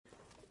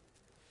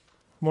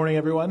Morning,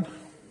 everyone.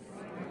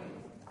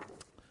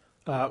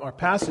 Our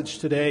passage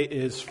today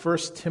is 1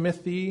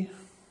 Timothy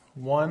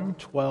 1,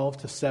 12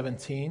 to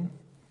 17.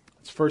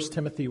 It's 1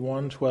 Timothy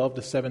 1, 12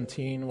 to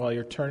 17. While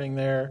you're turning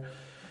there,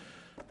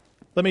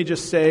 let me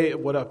just say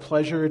what a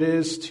pleasure it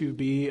is to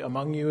be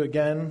among you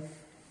again.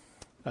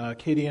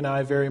 Katie and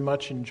I very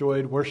much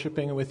enjoyed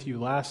worshiping with you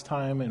last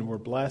time, and we're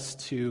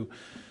blessed to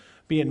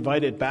be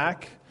invited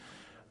back.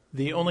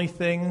 The only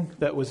thing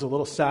that was a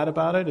little sad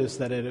about it is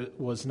that it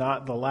was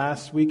not the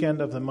last weekend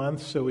of the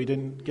month, so we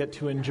didn't get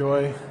to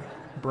enjoy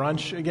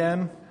brunch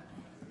again.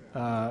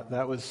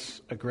 That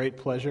was a great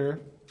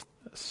pleasure.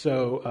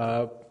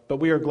 But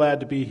we are glad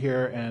to be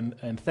here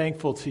and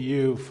thankful to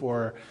you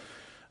for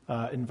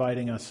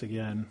inviting us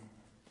again.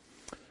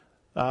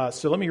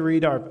 So let me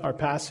read our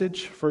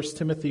passage, 1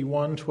 Timothy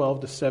 1,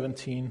 12 to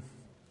 17.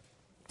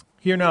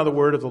 Hear now the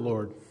word of the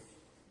Lord.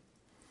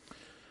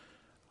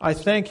 I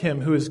thank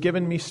him who has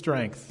given me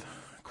strength,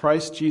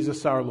 Christ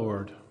Jesus our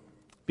Lord,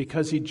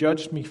 because he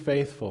judged me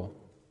faithful,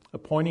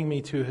 appointing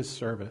me to his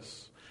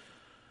service.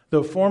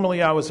 Though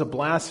formerly I was a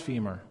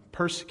blasphemer,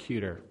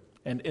 persecutor,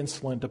 and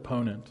insolent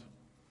opponent.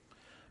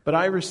 But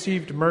I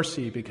received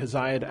mercy because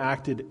I had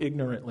acted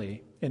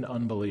ignorantly in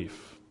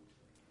unbelief.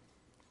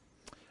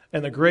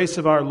 And the grace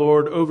of our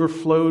Lord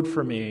overflowed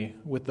for me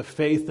with the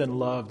faith and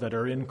love that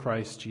are in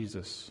Christ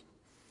Jesus.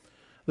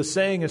 The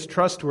saying is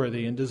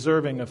trustworthy and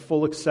deserving of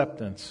full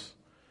acceptance,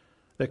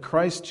 that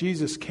Christ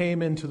Jesus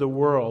came into the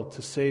world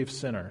to save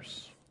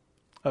sinners,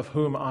 of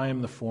whom I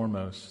am the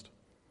foremost.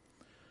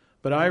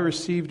 But I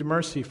received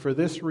mercy for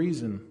this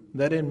reason,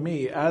 that in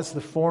me, as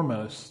the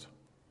foremost,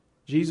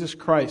 Jesus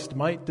Christ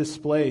might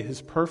display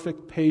his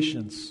perfect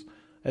patience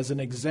as an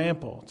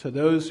example to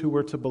those who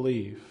were to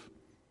believe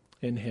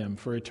in him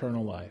for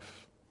eternal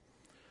life.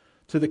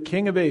 To the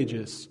King of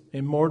ages,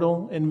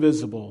 immortal,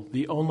 invisible,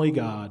 the only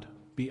God,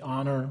 be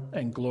honor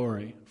and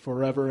glory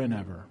forever and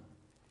ever.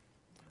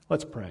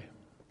 Let's pray.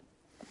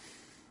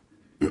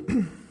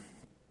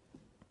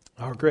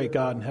 Our great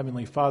God and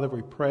Heavenly Father,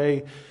 we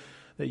pray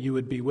that you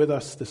would be with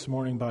us this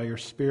morning by your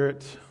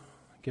Spirit.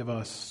 Give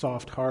us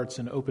soft hearts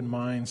and open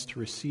minds to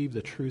receive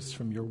the truths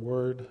from your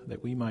word,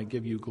 that we might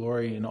give you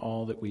glory in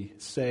all that we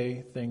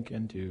say, think,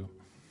 and do.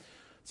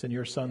 It's in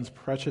your Son's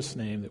precious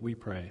name that we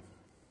pray.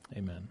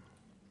 Amen.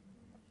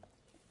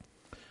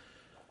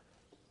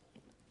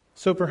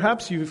 So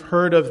perhaps you've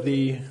heard of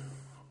the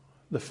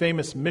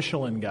famous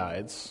Michelin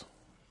guides.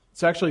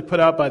 It's actually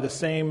put out by the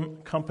same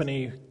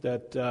company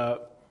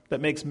that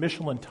makes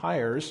Michelin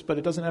tires, but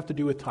it doesn't have to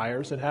do with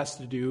tires. It has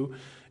to do,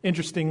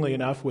 interestingly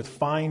enough, with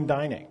fine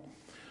dining.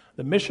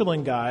 The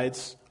Michelin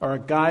guides are a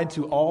guide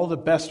to all the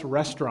best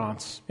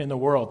restaurants in the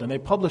world, and they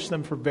publish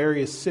them for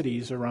various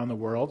cities around the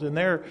world, and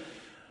they're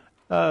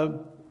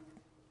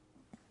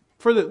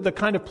for the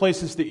kind of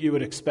places that you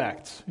would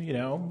expect,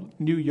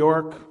 New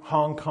York,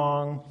 Hong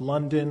Kong,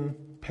 London,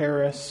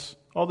 Paris,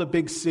 all the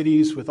big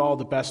cities with all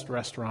the best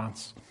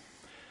restaurants.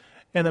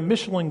 And the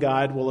Michelin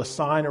Guide will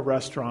assign a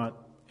restaurant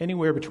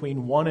anywhere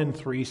between 1 and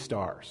 3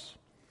 stars.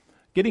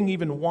 Getting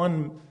even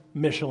 1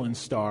 Michelin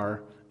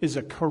star is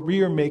a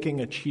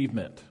career-making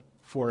achievement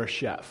for a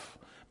chef.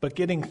 But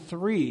getting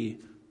 3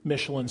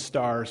 Michelin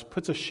stars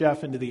puts a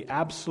chef into the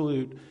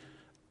absolute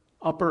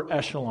upper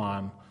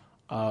echelon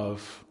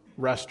of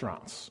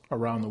restaurants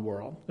around the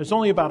world. There's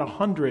only about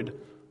 100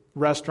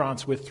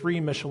 restaurants with 3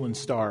 Michelin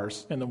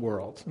stars in the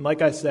world. And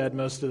like I said,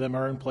 most of them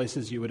are in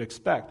places you would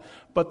expect.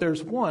 But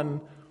there's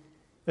one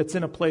that's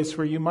in a place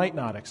where you might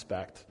not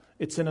expect.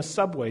 It's in a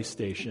subway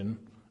station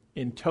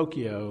in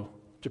Tokyo,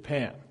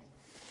 Japan.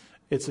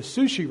 It's a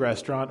sushi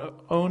restaurant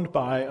owned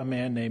by a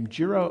man named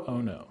Jiro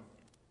Ono.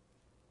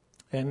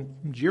 And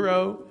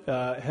Jiro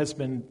has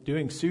been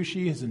doing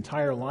sushi his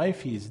entire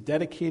life. He's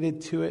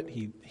dedicated to it.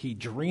 He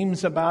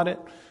dreams about it.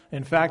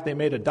 In fact, they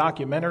made a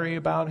documentary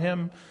about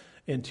him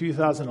in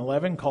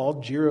 2011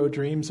 called Jiro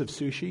Dreams of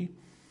Sushi.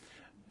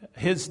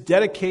 His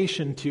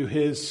dedication to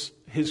his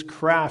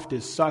craft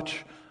is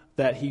such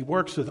that he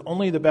works with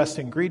only the best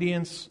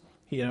ingredients.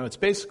 It's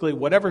basically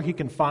whatever he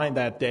can find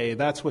that day,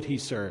 that's what he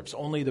serves,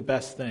 only the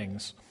best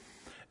things.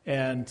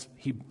 And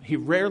he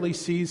rarely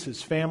sees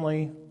his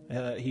family.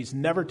 He's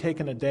never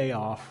taken a day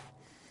off.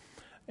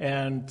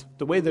 And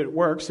the way that it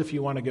works, if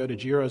you want to go to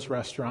Jiro's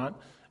restaurant,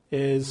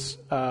 is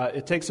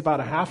it takes about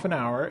a half an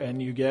hour, and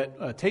you get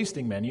a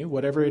tasting menu,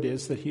 whatever it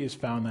is that he has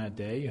found that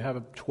day. You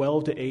have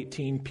 12 to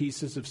 18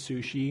 pieces of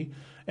sushi,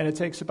 and it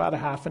takes about a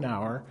half an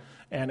hour,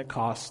 and it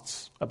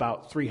costs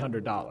about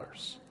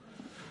 $300.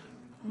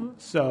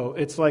 So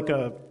it's like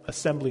a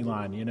assembly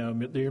line,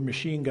 you're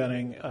machine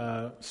gunning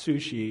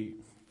sushi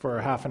for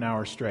a half an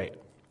hour straight.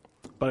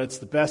 But it's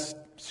the best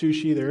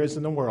sushi there is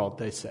in the world,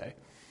 they say.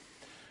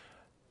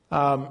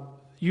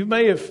 You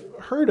may have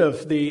heard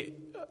of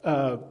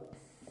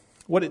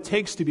what it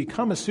takes to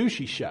become a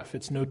sushi chef.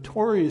 It's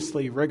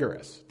notoriously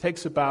rigorous. It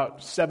takes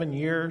about 7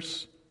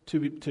 years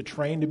to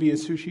train to be a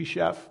sushi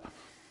chef.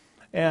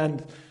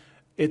 And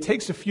it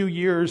takes a few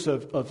years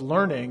of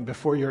learning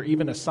before you're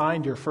even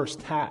assigned your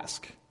first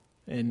task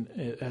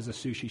as a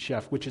sushi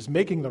chef, which is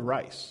making the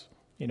rice.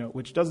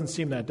 which doesn't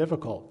seem that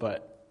difficult,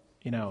 but,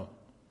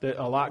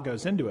 a lot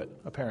goes into it,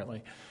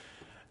 apparently.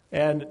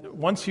 And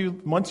once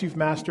you've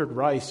mastered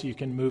rice, you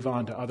can move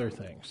on to other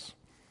things.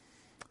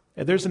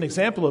 And there's an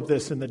example of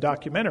this in the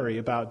documentary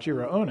about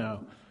Jiro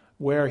Ono,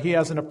 where he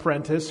has an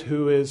apprentice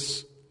who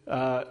is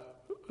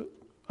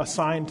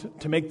assigned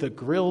to make the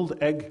grilled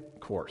egg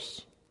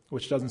course,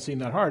 which doesn't seem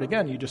that hard.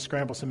 Again, you just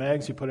scramble some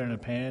eggs, you put it in a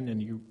pan,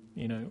 and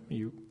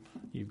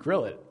you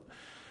grill it.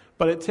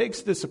 But it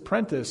takes this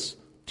apprentice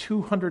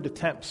 200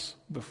 attempts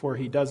before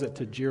he does it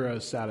to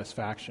Jiro's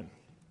satisfaction.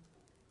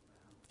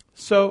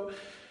 So,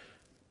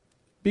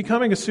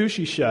 becoming a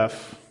sushi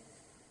chef,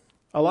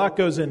 a lot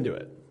goes into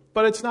it.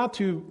 But it's not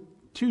too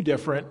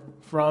different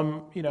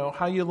from,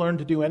 how you learn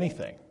to do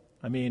anything.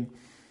 I mean,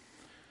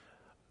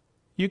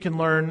 you can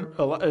learn,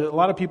 a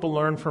lot of people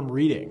learn from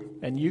reading,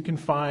 and you can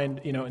find,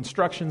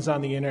 instructions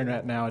on the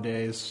internet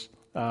nowadays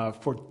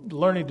for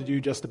learning to do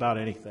just about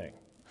anything.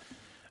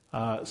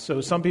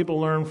 So some people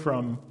learn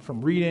from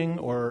reading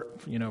or,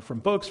 from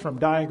books, from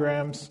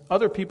diagrams.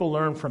 Other people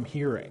learn from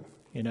hearing,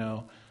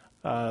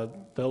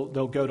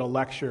 They'll go to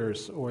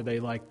lectures, or they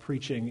like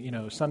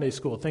preaching, Sunday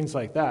school, things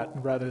like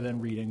that, rather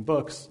than reading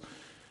books.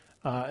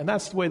 And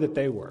that's the way that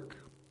they work.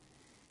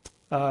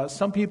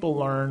 Some people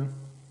learn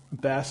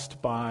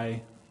best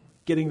by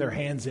getting their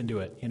hands into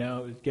it,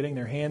 getting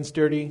their hands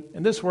dirty.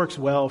 And this works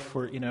well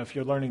for, if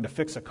you're learning to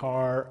fix a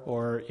car,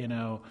 or,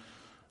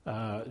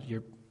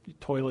 your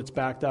toilet's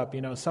backed up,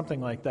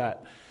 something like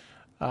that,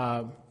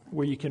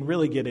 where you can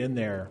really get in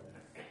there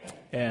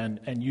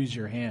and use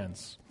your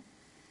hands.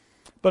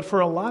 But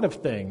for a lot of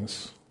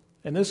things,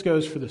 and this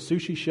goes for the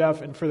sushi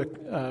chef and for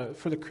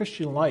the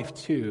Christian life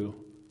too,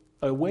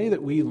 a way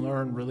that we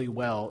learn really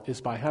well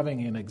is by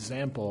having an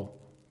example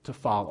to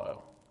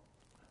follow.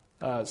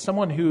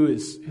 Someone who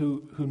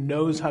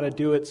knows how to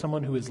do it,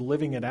 someone who is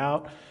living it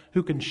out,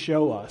 who can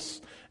show us,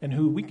 and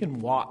who we can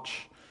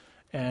watch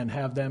and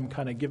have them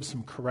kind of give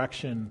some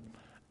correction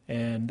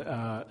and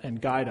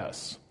guide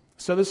us.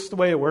 So this is the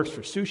way it works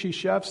for sushi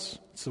chefs.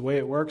 It's the way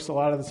it works a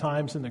lot of the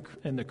times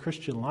in the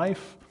Christian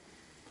life,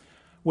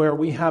 where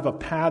we have a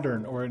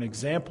pattern or an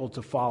example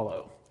to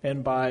follow.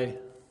 And by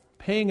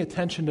paying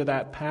attention to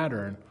that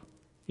pattern,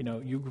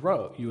 you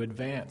grow, you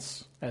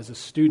advance as a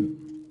student.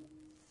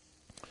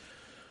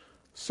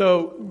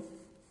 So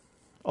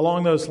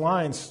along those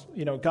lines,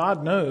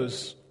 God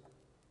knows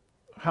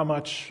how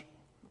much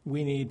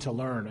we need to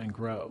learn and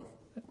grow.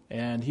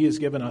 And He has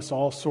given us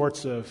all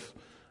sorts of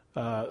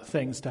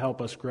things to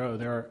help us grow.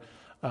 There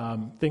are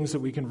things that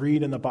we can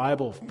read in the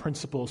Bible,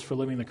 principles for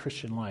living the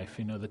Christian life,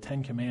 the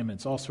 10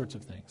 Commandments, all sorts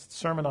of things,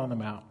 Sermon on the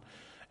Mount.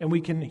 And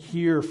we can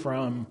hear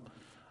from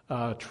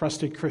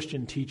trusted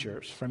Christian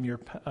teachers, from your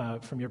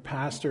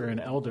pastor and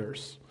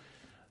elders,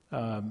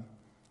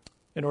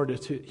 in order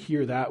to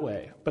hear that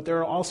way. But there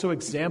are also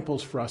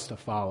examples for us to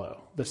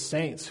follow. The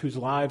saints whose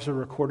lives are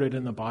recorded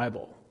in the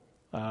Bible,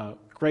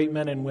 great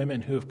men and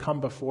women who have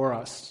come before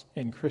us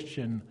in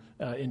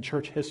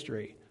church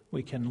history.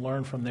 We can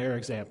learn from their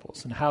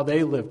examples and how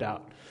they lived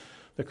out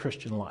the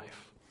Christian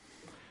life.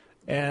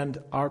 And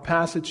our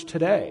passage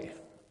today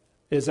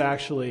is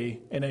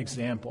actually an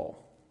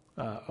example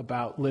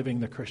about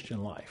living the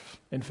Christian life.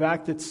 In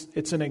fact,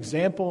 it's an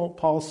example,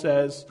 Paul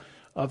says,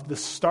 of the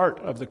start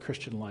of the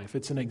Christian life.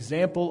 It's an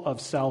example of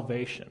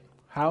salvation.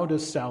 How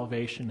does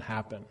salvation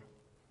happen?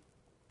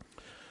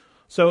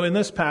 So in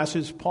this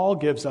passage, Paul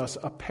gives us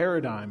a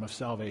paradigm of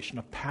salvation,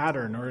 a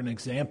pattern or an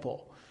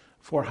example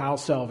for how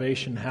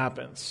salvation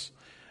happens.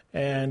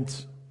 And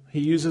he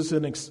uses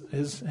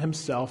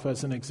himself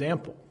as an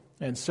example.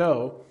 And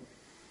so,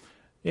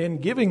 in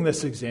giving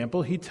this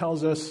example, he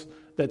tells us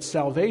that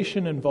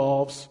salvation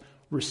involves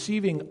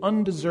receiving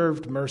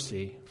undeserved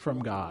mercy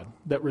from God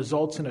that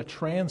results in a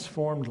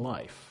transformed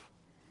life.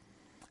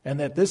 And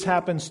that this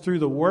happens through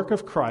the work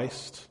of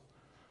Christ,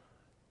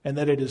 and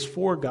that it is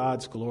for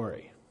God's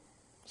glory.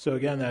 So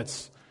again,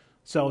 that's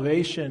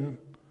salvation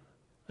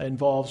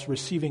involves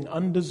receiving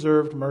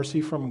undeserved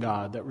mercy from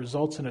God that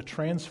results in a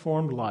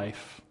transformed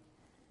life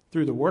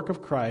through the work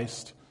of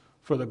Christ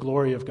for the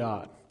glory of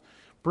God.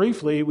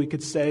 Briefly, we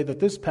could say that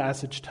this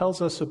passage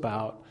tells us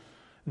about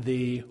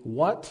the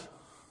what,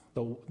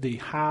 the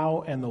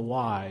how, and the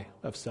why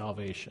of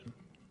salvation.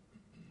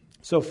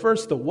 So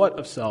first, the what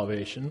of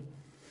salvation.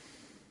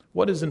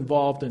 What is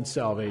involved in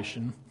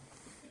salvation?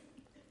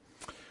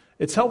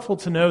 It's helpful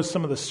to know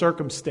some of the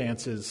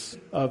circumstances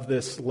of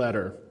this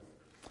letter.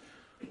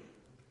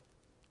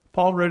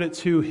 Paul wrote it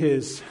to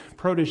his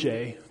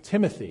protege,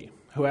 Timothy,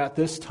 who at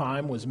this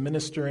time was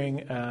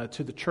ministering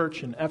to the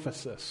church in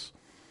Ephesus.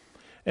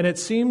 And it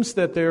seems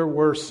that there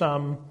were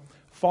some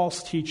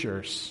false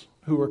teachers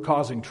who were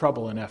causing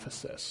trouble in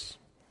Ephesus.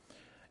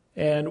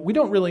 And we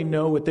don't really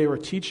know what they were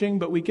teaching,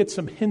 but we get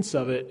some hints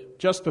of it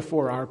just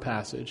before our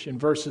passage in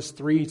verses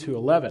 3 to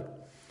 11.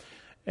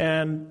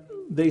 And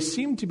they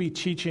seem to be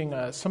teaching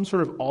some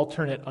sort of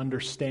alternate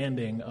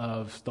understanding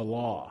of the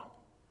law.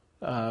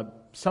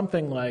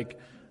 Something like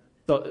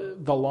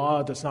the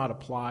law does not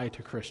apply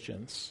to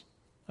Christians.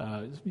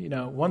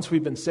 Once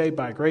we've been saved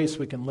by grace,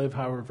 we can live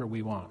however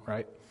we want,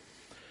 right?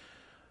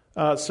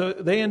 So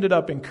they ended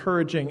up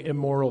encouraging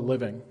immoral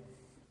living.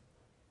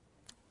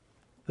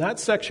 That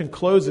section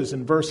closes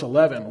in verse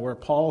 11, where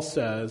Paul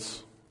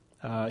says,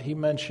 he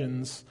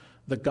mentions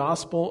the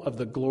gospel of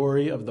the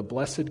glory of the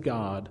blessed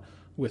God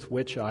with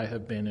which I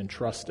have been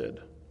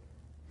entrusted.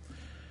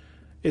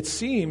 It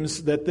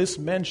seems that this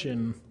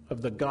mention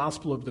of the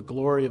gospel of the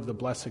glory of the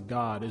blessed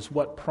God is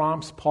what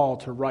prompts Paul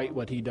to write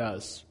what he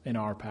does in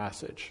our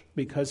passage,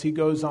 because he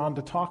goes on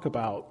to talk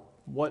about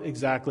what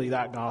exactly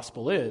that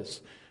gospel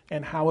is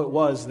and how it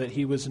was that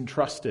he was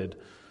entrusted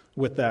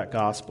with that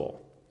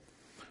gospel.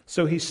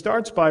 So he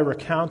starts by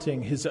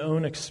recounting his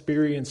own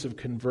experience of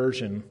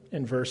conversion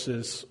in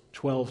verses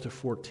 12 to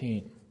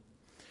 14.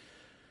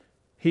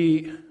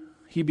 He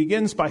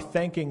begins by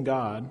thanking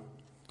God,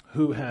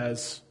 who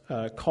has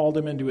called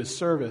him into his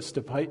service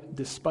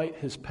despite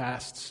his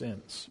past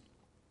sins.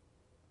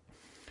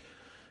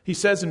 He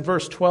says in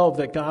verse 12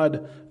 that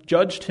God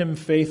judged him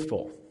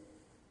faithful.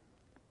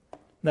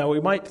 Now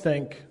we might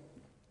think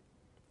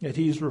that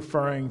he's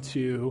referring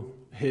to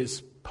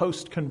his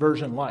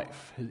post-conversion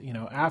life,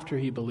 after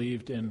he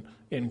believed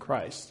in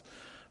Christ.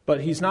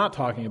 But he's not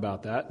talking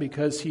about that,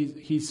 because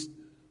he's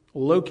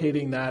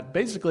locating that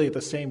basically at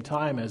the same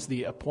time as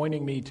the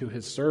appointing me to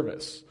his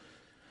service.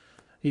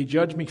 He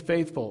judged me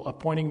faithful,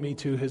 appointing me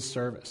to his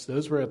service.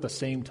 Those were at the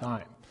same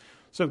time.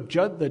 So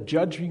the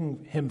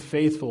judging him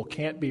faithful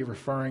can't be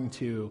referring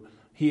to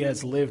he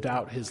has lived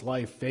out his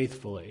life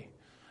faithfully.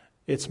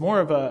 It's more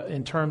of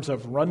in terms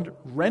of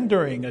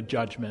rendering a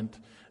judgment,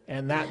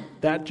 and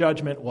that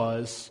judgment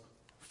was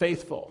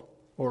faithful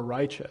or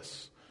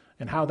righteous.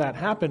 And how that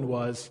happened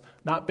was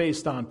not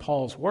based on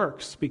Paul's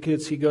works,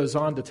 because he goes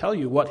on to tell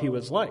you what he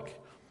was like.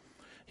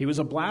 He was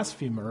a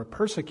blasphemer, a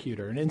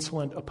persecutor, an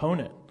insolent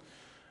opponent.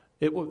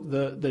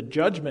 The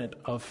judgment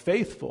of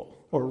faithful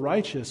or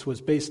righteous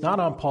was based not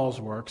on Paul's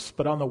works,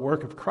 but on the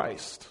work of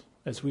Christ,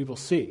 as we will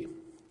see.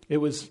 It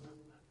was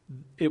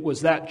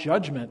that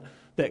judgment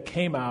that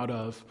came out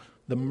of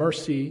the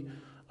mercy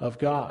of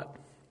God.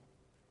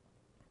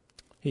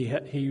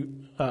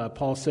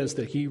 Paul says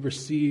that he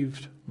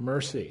received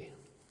mercy.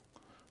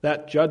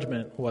 That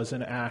judgment was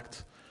an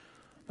act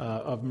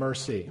of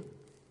mercy.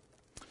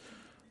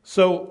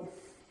 So,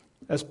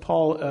 as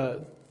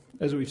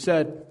we've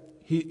said,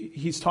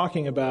 he's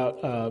talking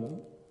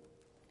about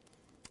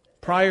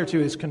prior to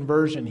his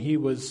conversion, he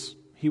was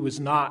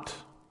not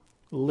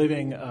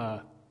living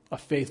a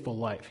faithful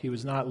life. He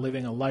was not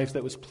living a life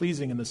that was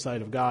pleasing in the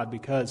sight of God,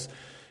 because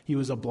he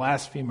was a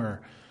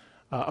blasphemer,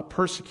 a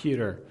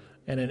persecutor,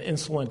 and an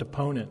insolent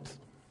opponent.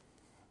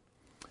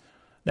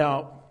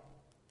 Now,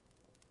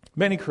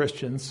 many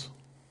Christians,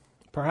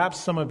 perhaps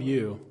some of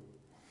you,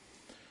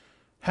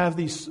 have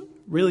these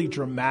really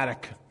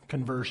dramatic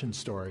conversion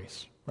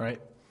stories, right?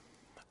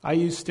 I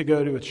used to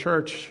go to a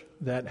church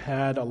that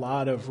had a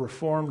lot of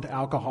reformed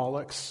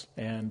alcoholics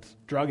and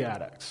drug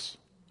addicts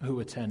who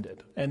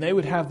attended. And they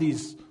would have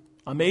these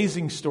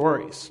amazing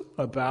stories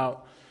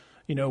about,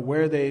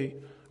 where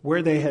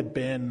they had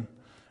been,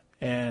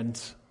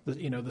 and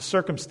the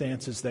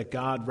circumstances that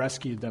God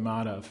rescued them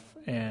out of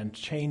and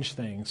changed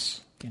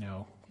things,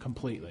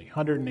 completely,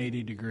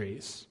 180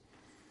 degrees.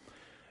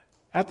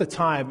 At the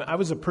time, I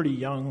was a pretty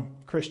young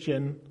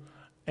Christian,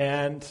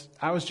 and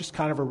I was just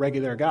kind of a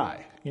regular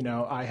guy.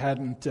 I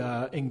hadn't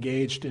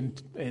engaged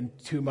in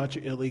too much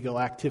illegal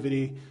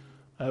activity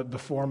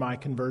before my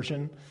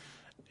conversion,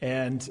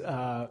 and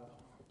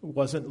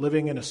wasn't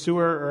living in a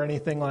sewer or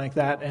anything like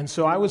that. And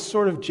so I was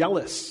sort of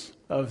jealous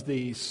of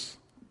these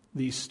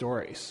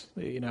stories,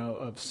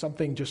 of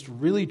something just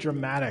really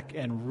dramatic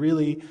and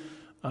really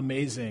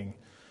amazing,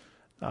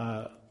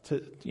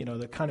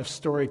 the kind of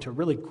story to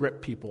really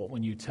grip people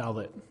when you tell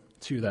it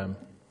to them.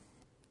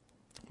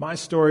 My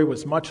story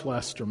was much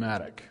less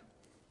dramatic.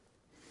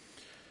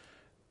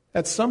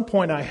 At some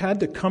point, I had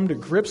to come to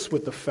grips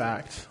with the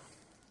fact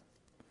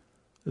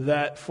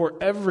that for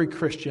every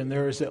Christian,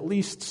 there is at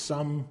least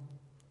some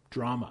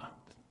drama.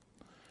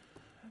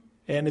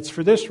 And it's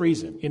for this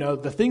reason.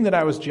 The thing that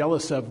I was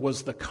jealous of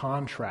was the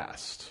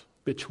contrast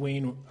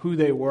between who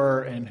they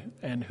were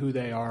and who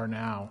they are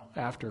now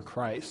after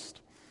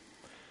Christ.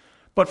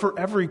 But for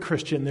every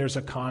Christian, there's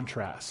a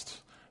contrast,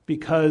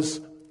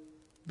 because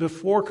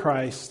before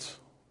Christ,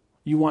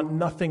 you want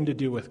nothing to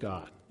do with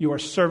God. You are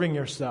serving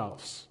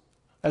yourselves.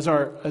 As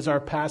our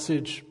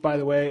passage, by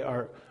the way,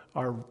 our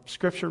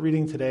scripture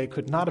reading today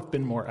could not have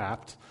been more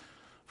apt,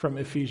 from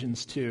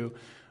Ephesians 2.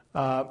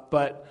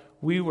 But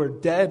we were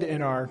dead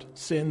in our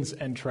sins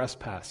and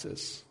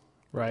trespasses,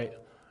 right?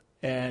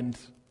 And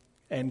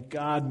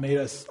God made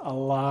us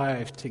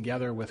alive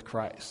together with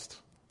Christ.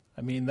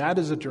 I mean, that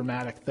is a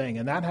dramatic thing,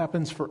 and that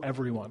happens for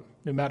everyone,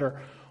 no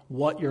matter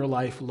what your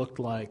life looked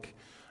like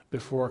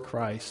before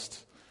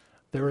Christ.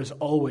 There is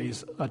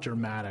always a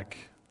dramatic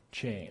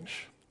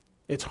change.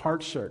 It's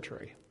heart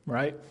surgery,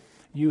 right?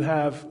 You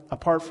have,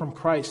 apart from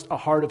Christ, a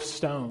heart of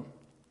stone.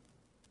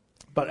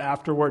 But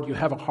afterward, you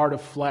have a heart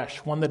of flesh,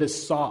 one that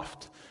is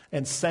soft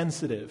and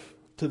sensitive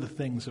to the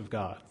things of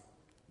God.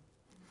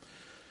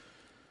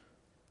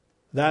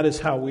 that is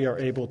how we are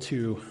able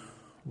to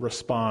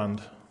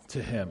respond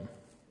to him.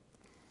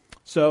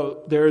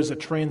 So there is a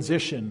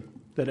transition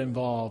that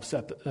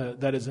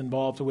is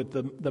involved with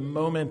the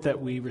moment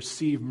that we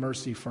receive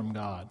mercy from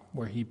God,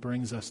 where he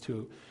brings us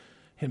to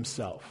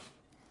himself.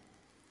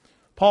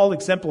 Paul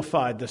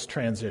exemplified this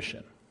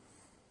transition.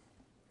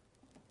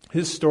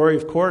 His story,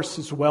 of course,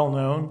 is well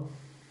known.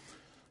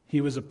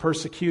 He was a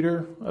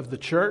persecutor of the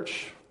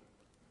church.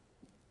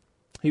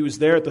 He was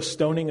there at the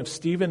stoning of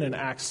Stephen in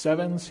Acts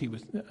 7.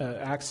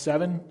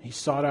 He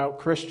sought out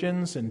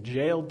Christians and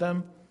jailed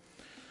them.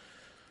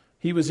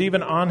 He was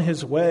even on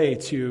his way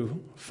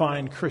to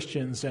find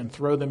Christians and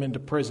throw them into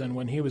prison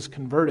when he was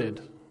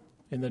converted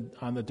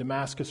on the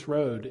Damascus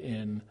Road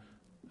in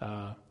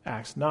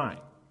Acts 9.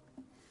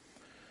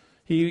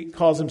 He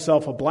calls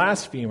himself a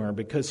blasphemer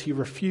because he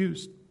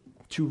refused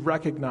to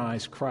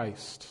recognize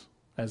Christ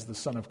as the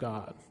Son of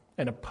God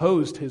and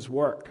opposed his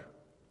work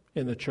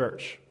in the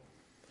church.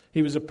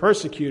 He was a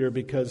persecutor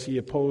because he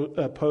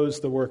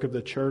opposed the work of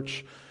the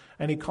church,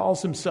 and he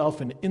calls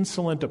himself an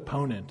insolent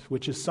opponent,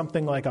 which is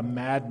something like a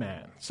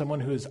madman, someone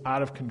who is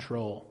out of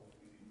control.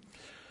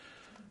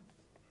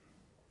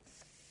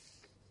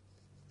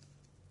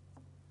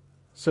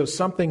 So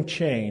something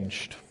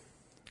changed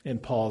in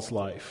Paul's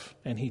life,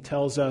 and he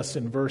tells us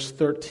in verse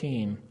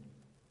 13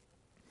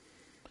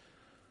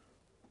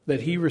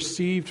 that he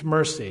received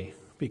mercy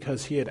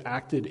because he had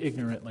acted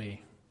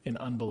ignorantly in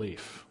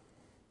unbelief.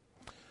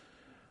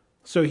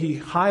 So he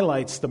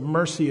highlights the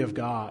mercy of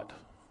God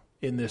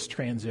in this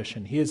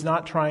transition. He is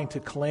not trying to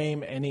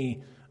claim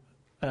any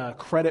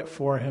credit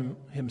for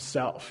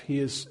himself.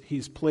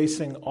 He's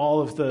placing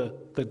all of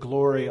the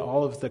glory,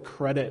 all of the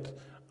credit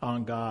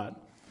on God.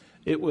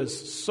 It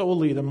was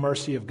solely the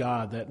mercy of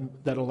God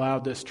that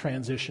allowed this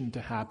transition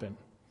to happen.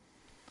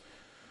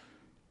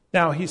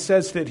 Now, he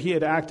says that he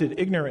had acted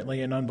ignorantly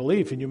in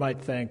unbelief, and you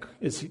might think,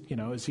 is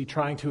he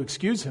trying to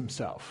excuse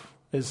himself?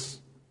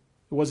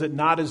 Was it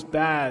not as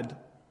bad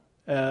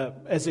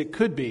as it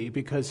could be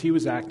because he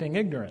was acting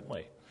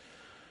ignorantly?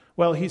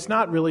 Well, he's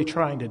not really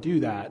trying to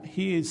do that.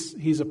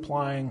 He's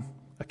applying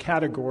a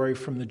category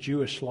from the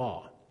Jewish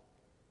law.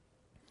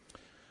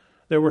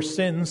 There were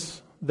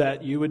sins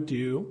that you would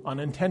do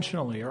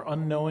unintentionally or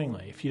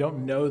unknowingly. If you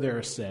don't know they're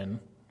a sin,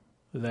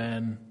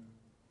 then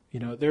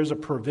there's a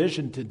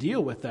provision to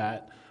deal with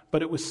that,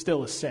 but it was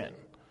still a sin.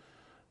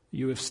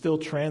 You have still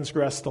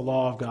transgressed the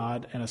law of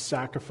God, and a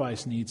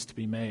sacrifice needs to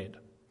be made.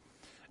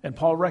 And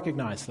Paul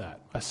recognized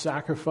that. A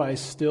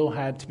sacrifice still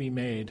had to be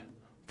made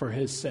for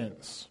his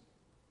sins.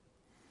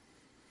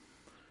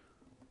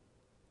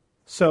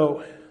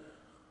 So,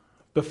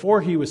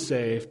 before he was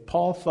saved,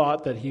 Paul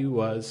thought that he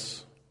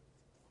was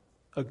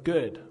a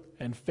good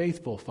and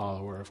faithful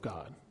follower of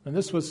God. And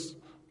this was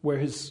where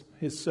his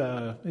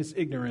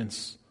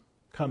ignorance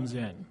comes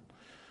in.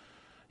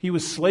 He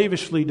was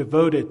slavishly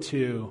devoted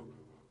to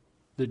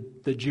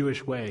the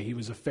Jewish way. He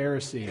was a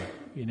Pharisee,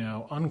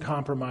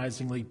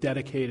 uncompromisingly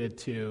dedicated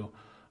to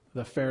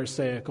the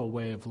Pharisaical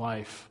way of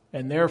life,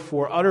 and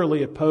therefore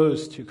utterly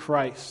opposed to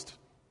Christ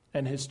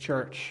and his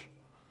church.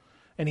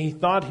 And he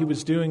thought he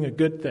was doing a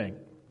good thing.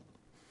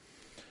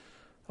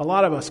 A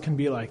lot of us can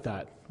be like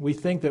that. We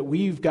think that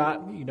we've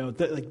got,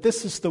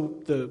 this is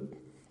the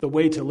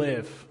way to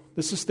live.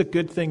 This is the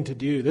good thing to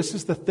do. This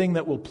is the thing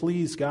that will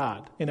please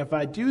God. And if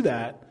I do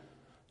that,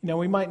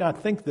 we might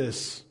not think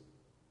this,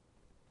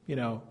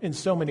 in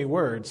so many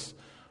words.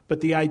 But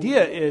the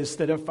idea is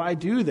that if I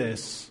do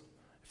this,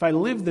 if I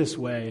live this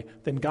way,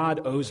 then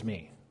God owes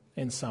me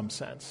in some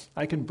sense.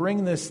 I can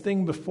bring this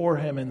thing before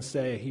him and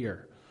say,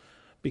 here,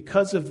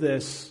 because of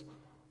this,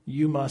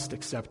 you must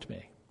accept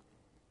me.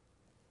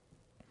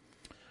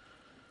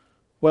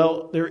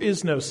 Well, there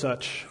is no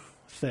such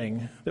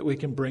thing that we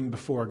can bring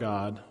before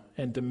God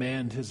and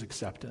demand his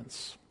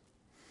acceptance.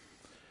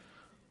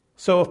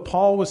 So if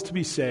Paul was to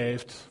be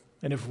saved,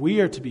 and if we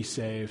are to be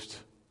saved,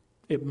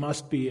 it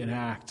must be an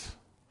act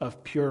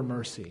of pure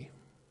mercy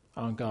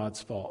on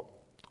God's fault.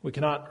 We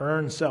cannot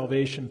earn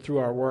salvation through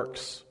our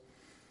works.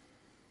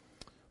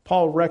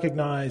 Paul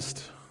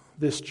recognized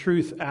this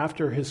truth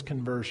after his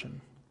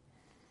conversion.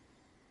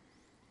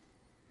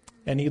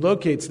 And he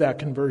locates that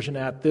conversion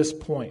at this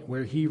point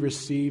where he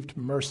received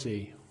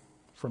mercy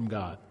from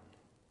God.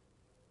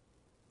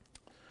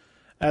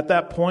 At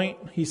that point,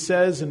 he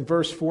says in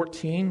verse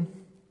 14,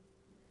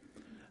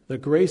 "The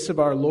grace of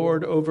our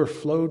Lord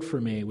overflowed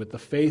for me with the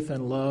faith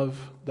and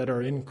love that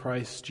are in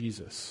Christ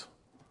Jesus."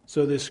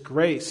 So this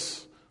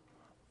grace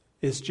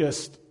is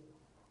just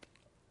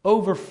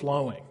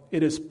overflowing.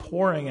 It is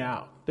pouring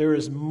out. There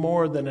is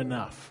more than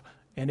enough.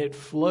 And it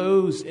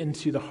flows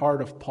into the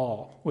heart of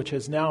Paul, which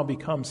has now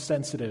become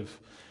sensitive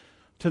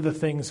to the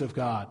things of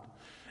God.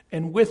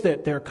 And with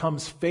it, there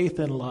comes faith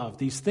and love,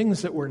 these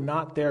things that were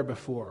not there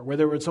before, where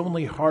there was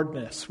only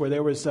hardness, where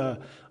there was an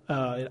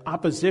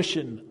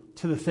opposition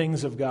to the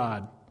things of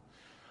God.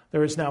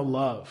 There is now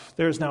love.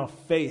 There is now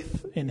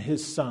faith in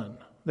his Son.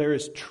 There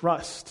is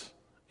trust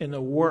in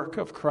the work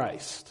of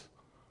Christ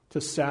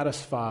to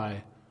satisfy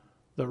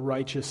the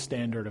righteous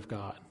standard of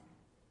God.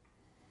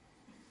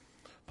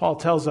 Paul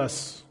tells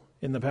us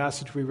in the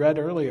passage we read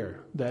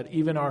earlier that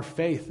even our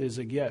faith is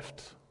a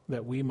gift,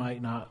 that we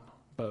might not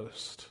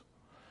boast.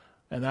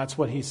 And that's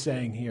what he's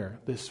saying here.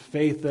 This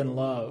faith and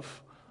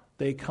love,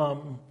 they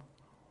come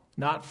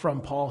not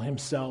from Paul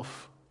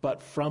himself,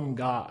 but from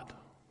God.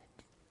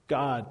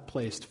 God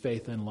placed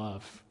faith and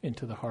love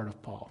into the heart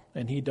of Paul.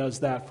 And he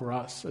does that for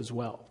us as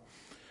well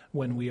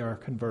when we are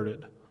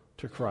converted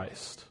to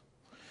Christ.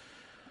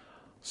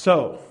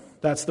 So,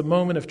 that's the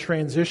moment of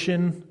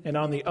transition. And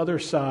on the other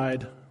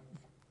side,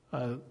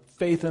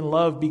 faith and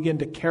love begin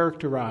to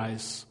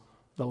characterize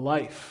the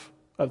life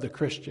of the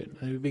Christian.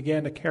 And it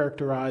began to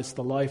characterize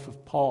the life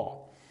of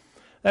Paul.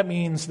 That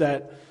means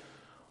that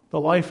the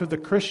life of the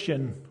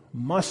Christian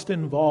must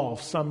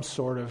involve some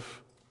sort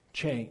of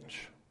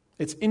change.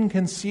 It's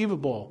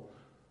inconceivable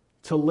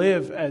to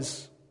live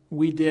as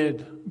we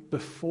did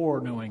before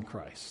knowing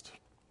Christ.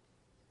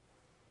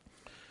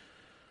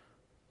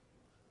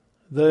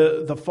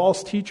 The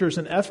false teachers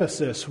in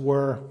Ephesus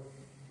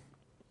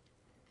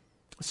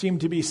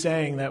seemed to be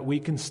saying that we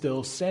can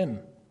still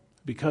sin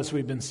because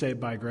we've been saved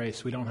by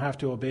grace. We don't have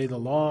to obey the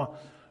law.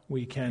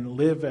 We can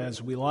live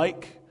as we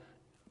like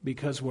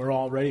because we're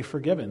already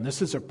forgiven.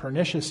 This is a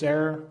pernicious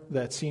error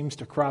that seems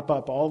to crop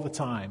up all the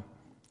time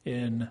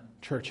in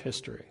church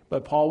history.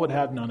 But Paul would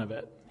have none of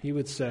it. He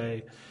would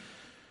say,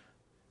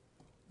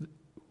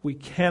 we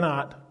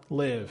cannot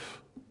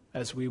live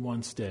as we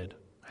once did,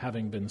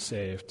 having been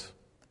saved.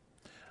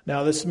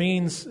 Now, this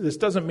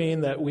doesn't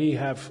mean that we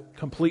have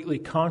completely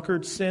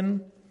conquered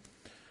sin.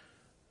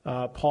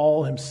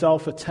 Paul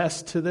himself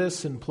attests to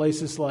this in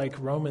places like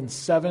Romans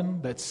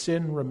 7, that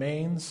sin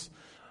remains.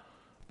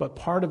 But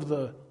part of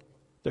the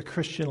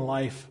Christian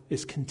life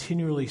is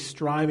continually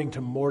striving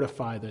to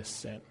mortify this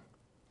sin,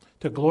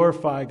 to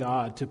glorify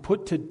God, to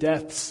put to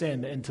death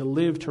sin and to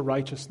live to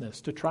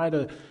righteousness, to try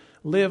to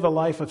live a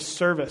life of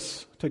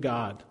service to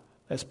God,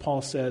 as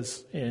Paul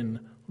says in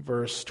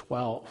verse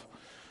 12.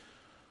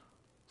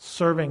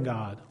 Serving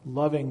God,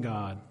 loving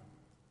God,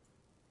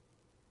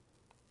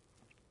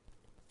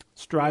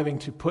 striving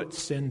to put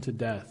sin to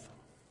death.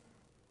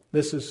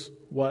 This is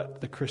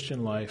what the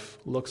Christian life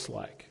looks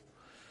like.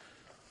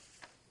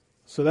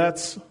 So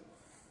that's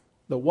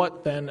the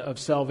what then of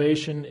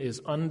salvation is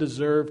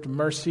undeserved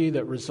mercy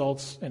that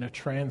results in a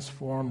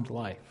transformed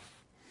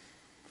life.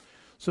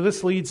 So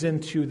this leads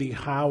into the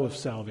how of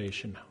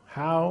salvation.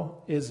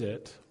 How is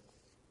it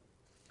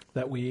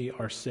that we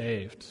are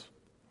saved?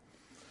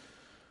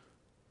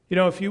 You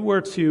know, if you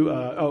were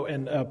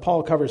to,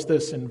 Paul covers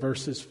this in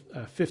verses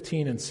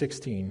 15 and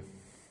 16.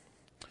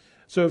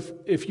 So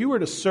if you were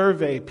to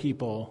survey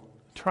people,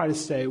 try to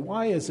say,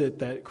 why is it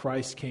that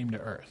Christ came to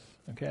earth?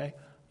 Okay?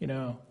 You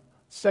know,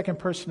 second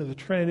person of the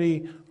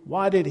Trinity,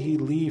 why did he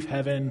leave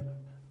heaven,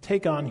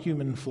 take on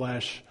human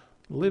flesh,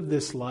 live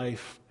this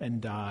life, and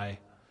die?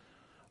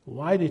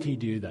 Why did he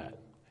do that?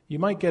 You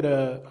might get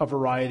a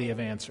variety of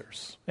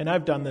answers. And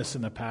I've done this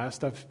in the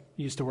past. I've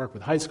used to work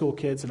with high school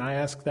kids, and I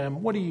ask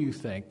them, what do you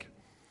think?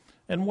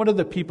 And what do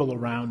the people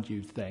around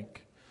you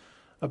think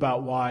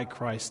about why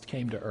Christ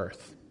came to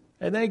earth?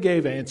 And they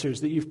gave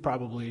answers that you've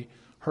probably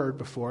heard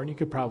before, and you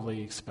could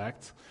probably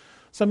expect.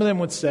 Some of them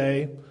would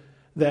say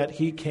that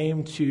he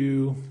came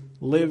to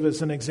live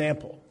as an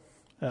example,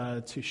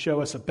 to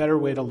show us a better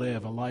way to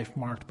live, a life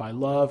marked by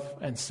love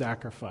and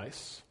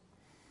sacrifice.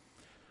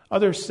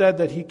 Others said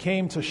that he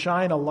came to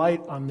shine a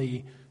light on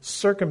the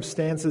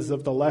circumstances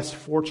of the less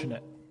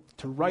fortunate,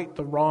 to right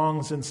the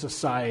wrongs in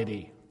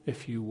society,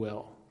 if you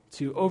will,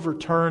 to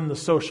overturn the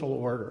social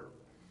order.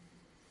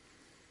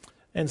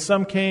 And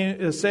some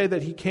say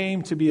that he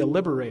came to be a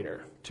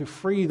liberator, to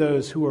free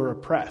those who are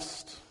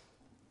oppressed,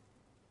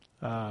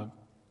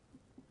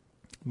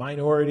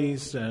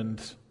 minorities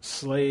and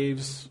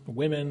slaves,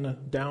 women,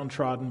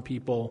 downtrodden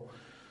people,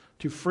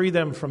 to free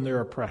them from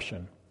their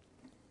oppression.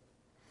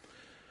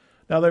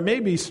 Now, there may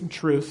be some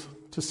truth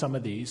to some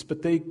of these,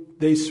 but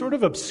they sort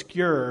of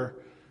obscure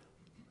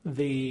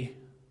the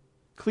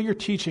clear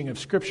teaching of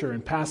Scripture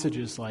in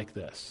passages like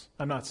this.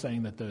 I'm not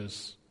saying that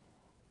those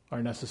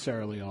are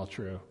necessarily all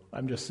true.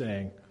 I'm just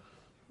saying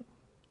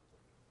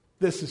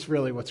this is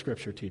really what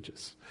Scripture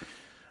teaches.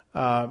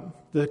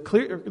 The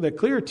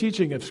clear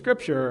teaching of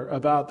Scripture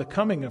about the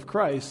coming of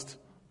Christ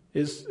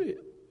is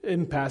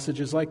in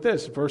passages like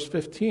this. Verse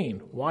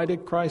 15, why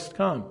did Christ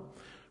come?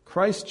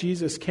 Christ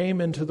Jesus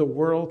came into the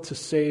world to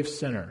save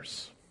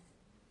sinners.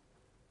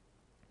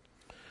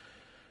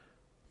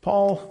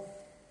 Paul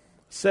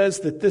says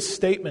that this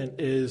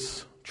statement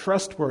is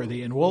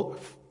trustworthy and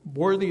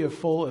worthy of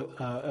full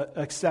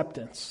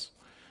acceptance.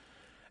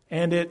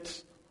 And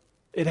it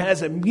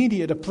has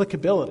immediate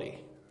applicability,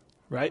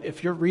 right?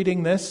 If you're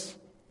reading this,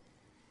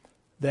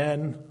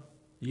 then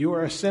you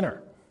are a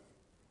sinner.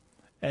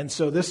 And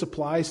so this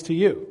applies to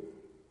you.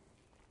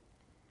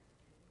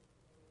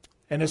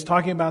 And it's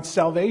talking about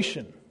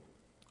salvation.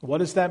 What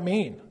does that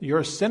mean? You're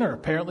a sinner.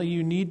 Apparently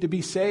you need to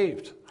be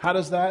saved. How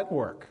does that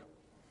work?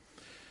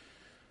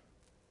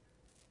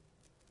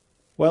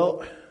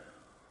 Well,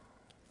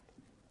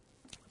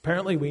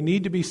 apparently we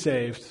need to be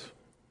saved,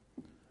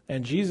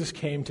 And Jesus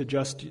came to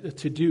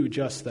do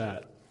just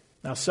that.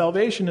 Now,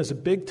 salvation is a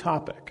big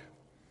topic.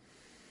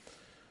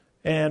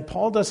 And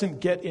Paul doesn't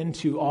get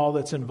into all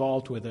that's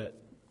involved with it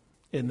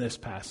in this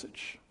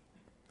passage.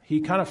 He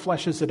kind of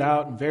fleshes it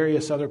out in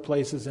various other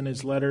places in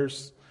his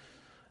letters.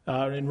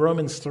 In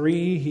Romans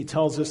 3, he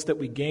tells us that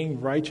we gain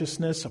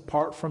righteousness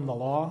apart from the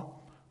law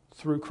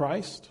through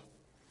Christ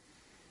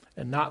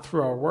and not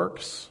through our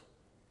works.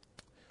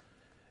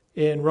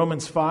 In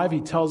Romans 5,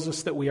 he tells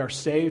us that we are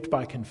saved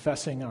by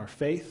confessing our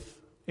faith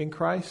in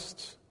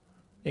Christ.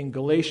 In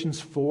Galatians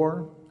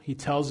 4, he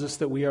tells us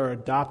that we are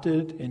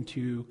adopted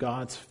into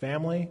God's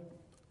family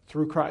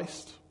through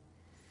Christ.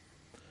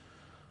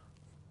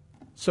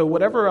 So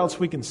whatever else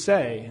we can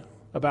say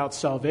about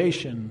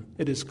salvation,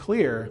 it is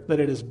clear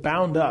that it is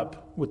bound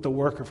up with the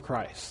work of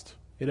Christ.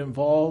 It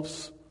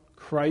involves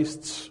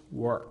Christ's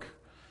work.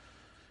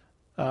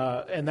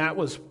 And that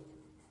was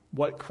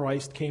what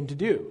Christ came to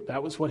do.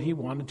 That was what he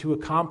wanted to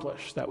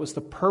accomplish. That was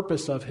the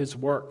purpose of his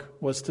work,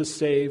 was to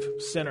save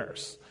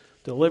sinners,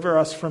 deliver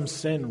us from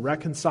sin,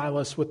 reconcile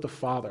us with the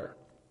Father.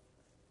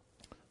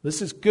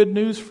 This is good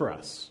news for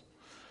us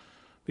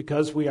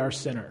because we are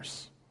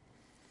sinners.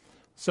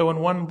 So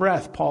in one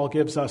breath, Paul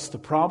gives us the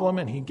problem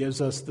and he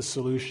gives us the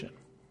solution.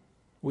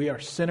 We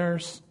are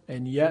sinners,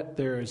 and yet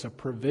there is a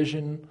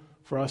provision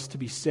for us to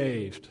be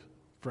saved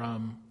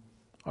from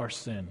our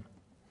sin.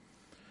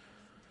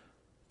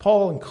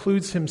 Paul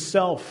includes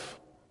himself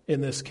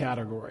in this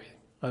category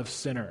of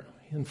sinner.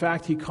 In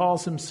fact, he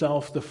calls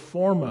himself the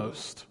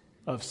foremost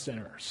of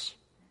sinners.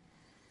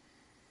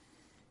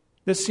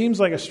 This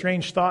seems like a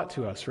strange thought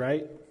to us,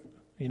 right?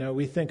 You know,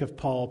 we think of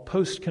Paul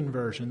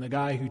post-conversion, the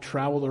guy who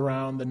traveled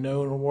around the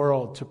known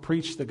world to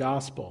preach the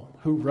gospel,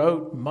 who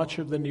wrote much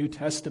of the New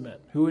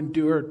Testament, who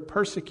endured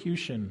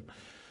persecution,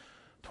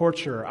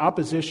 torture,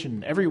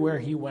 opposition everywhere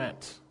he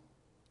went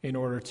in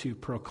order to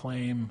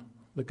proclaim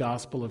the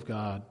gospel of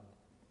God.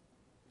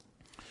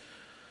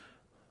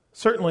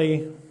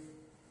 Certainly,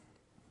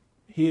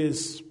 he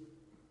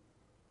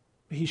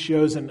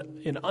shows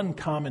an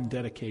uncommon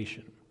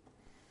dedication.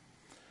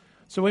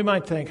 So we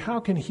might think,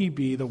 how can he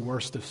be the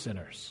worst of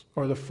sinners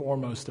or the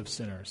foremost of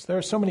sinners? There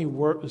are so many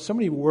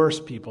worse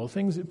people,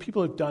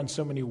 people who've done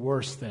so many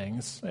worse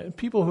things,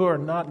 people who are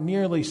not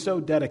nearly so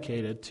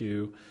dedicated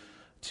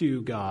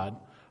to God.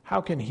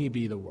 How can he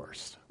be the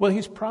worst? Well,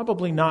 he's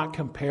probably not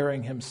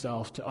comparing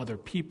himself to other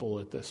people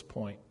at this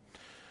point.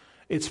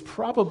 It's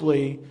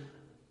probably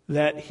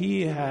that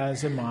he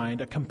has in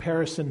mind a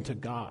comparison to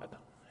God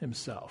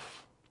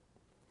himself.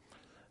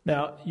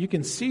 Now, you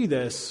can see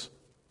this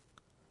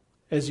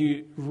as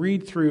you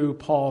read through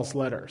Paul's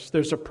letters.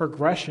 There's a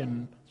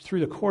progression through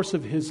the course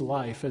of his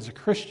life as a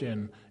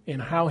Christian in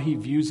how he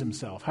views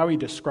himself, how he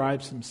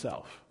describes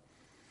himself.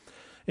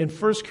 In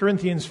 1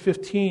 Corinthians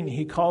 15,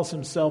 he calls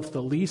himself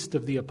the least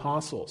of the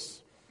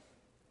apostles.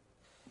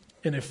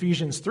 In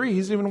Ephesians 3,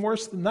 he's even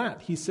worse than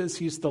that. He says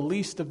he's the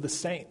least of the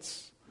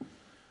saints.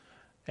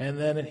 And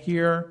then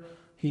here,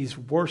 he's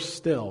worse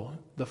still.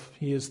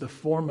 He is the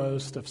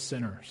foremost of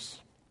sinners.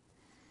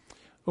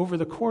 Over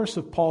the course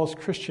of Paul's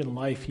Christian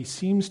life, he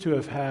seems to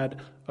have had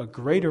a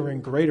greater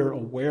and greater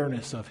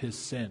awareness of his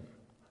sin,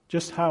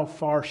 just how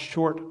far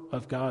short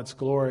of God's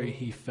glory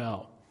he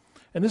fell.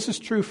 And this is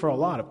true for a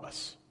lot of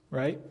us,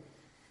 right?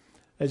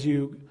 As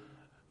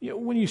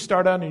when you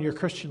start out in your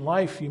Christian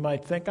life, you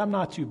might think, I'm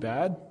not too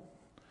bad.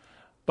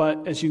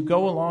 But as you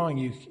go along,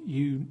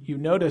 you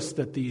notice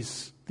that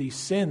these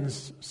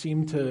sins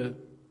seem to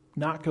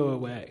not go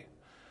away.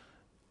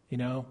 You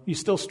know, you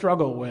still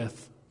struggle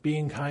with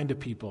being kind to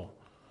people,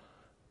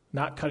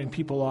 not cutting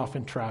people off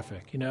in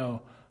traffic. You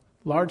know,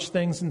 large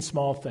things and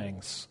small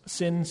things.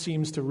 Sin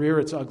seems to rear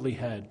its ugly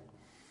head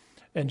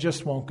and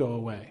just won't go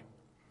away.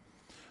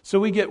 So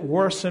we get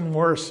worse and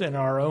worse in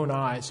our own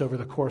eyes over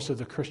the course of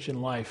the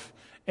Christian life.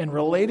 And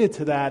related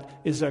to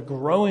that is a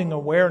growing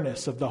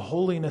awareness of the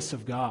holiness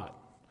of God.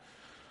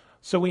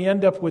 So we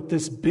end up with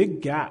this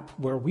big gap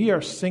where we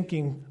are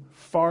sinking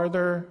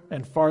farther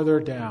and farther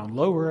down,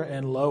 lower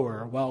and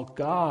lower, while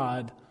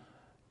God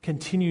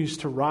continues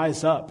to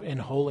rise up in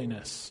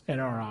holiness in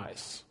our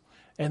eyes.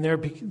 And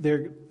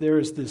there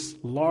is this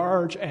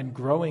large and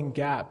growing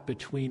gap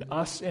between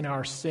us in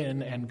our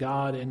sin and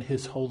God in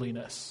his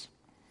holiness.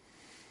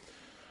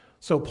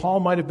 So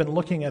Paul might have been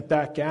looking at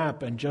that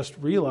gap and just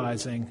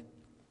realizing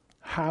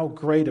how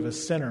great of a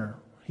sinner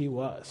he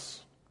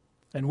was.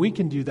 And we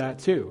can do that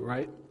too,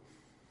 right?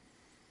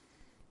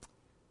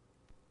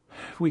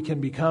 We can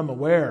become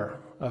aware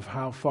of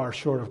how far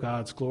short of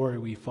God's glory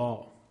we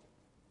fall.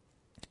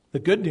 The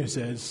good news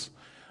is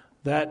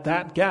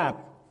that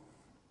gap,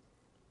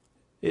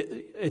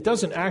 it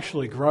doesn't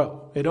actually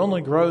grow. It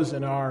only grows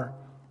in our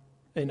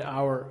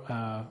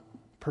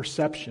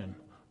perception.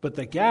 But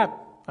the gap,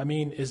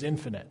 is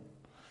infinite.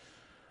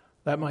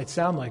 That might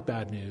sound like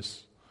bad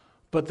news.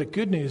 But the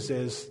good news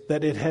is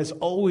that it has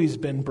always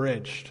been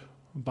bridged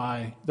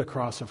by the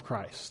cross of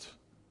Christ.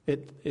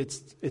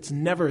 It's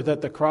never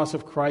that the cross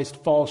of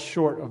Christ falls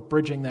short of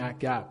bridging that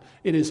gap.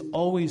 It is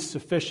always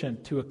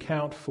sufficient to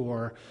account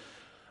for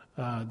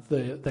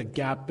the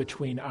gap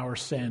between our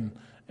sin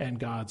and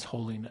God's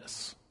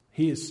holiness.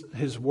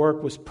 His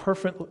work was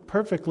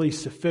perfectly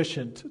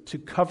sufficient to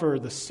cover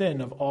the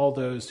sin of all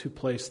those who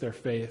place their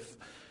faith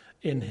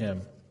in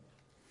him.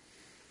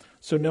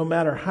 So no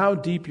matter how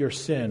deep your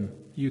sin,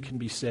 you can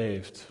be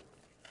saved.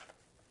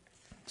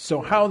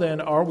 So how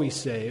then are we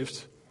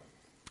saved?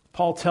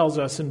 Paul tells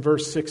us in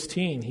verse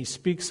 16, he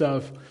speaks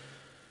of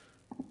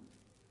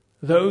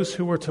those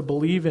who were to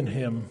believe in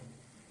him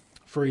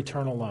for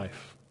eternal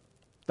life.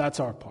 That's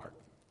our part.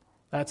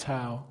 That's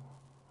how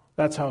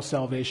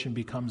salvation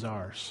becomes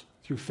ours,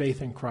 through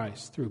faith in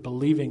Christ, through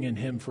believing in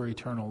him for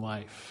eternal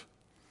life.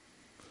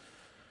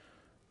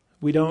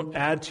 We don't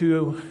add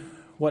to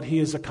what he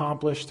has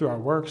accomplished through our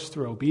works,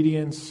 through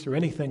obedience, through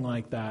anything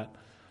like that.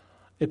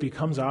 It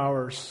becomes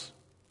ours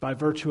by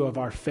virtue of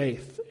our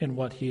faith in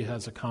what he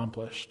has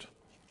accomplished.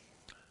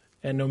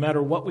 And no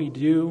matter what we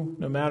do,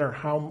 no matter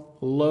how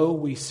low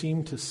we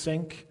seem to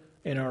sink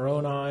in our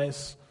own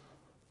eyes,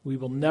 we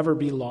will never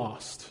be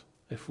lost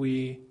if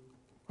we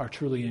are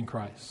truly in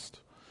Christ.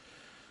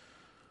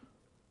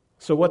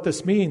 So what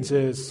this means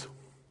is,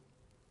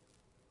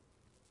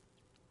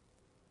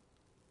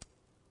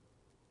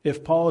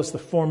 if Paul is the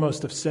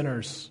foremost of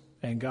sinners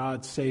and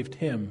God saved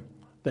him,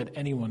 that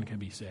anyone can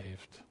be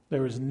saved.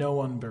 There is no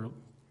one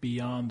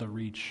beyond the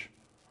reach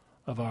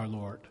of our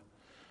Lord.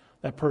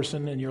 That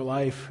person in your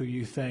life who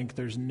you think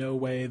there's no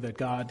way that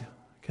God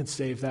can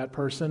save that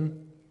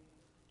person,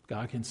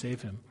 God can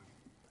save him.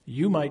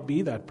 You might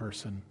be that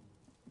person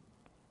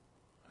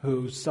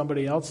who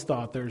somebody else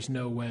thought there's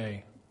no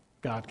way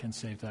God can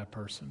save that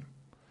person.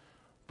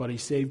 But he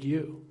saved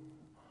you.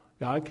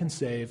 God can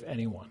save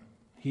anyone.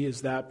 He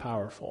is that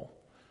powerful.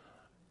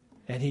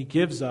 And he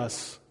gives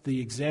us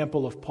the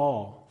example of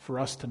Paul for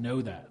us to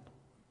know that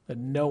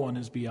no one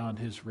is beyond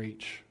his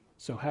reach.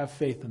 So have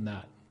faith in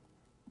that.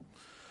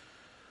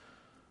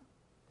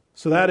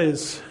 So that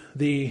is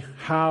the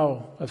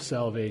how of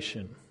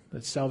salvation.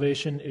 That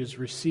salvation is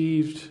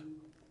received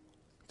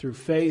through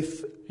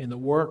faith in the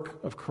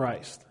work of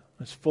Christ.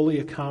 It's fully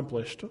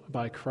accomplished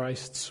by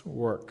Christ's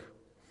work.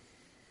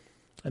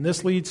 And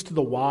this leads to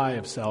the why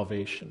of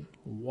salvation.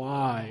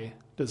 Why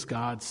does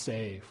God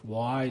save?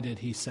 Why did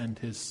he send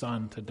his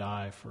Son to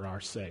die for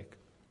our sake?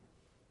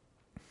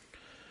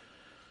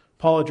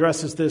 Paul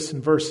addresses this in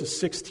verses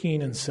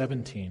 16 and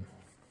 17.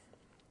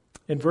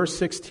 In verse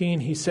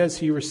 16, he says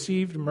he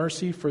received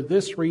mercy for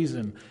this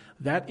reason,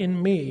 that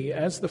in me,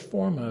 as the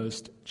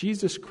foremost,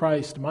 Jesus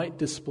Christ might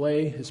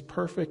display his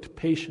perfect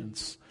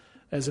patience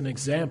as an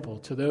example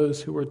to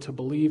those who were to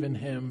believe in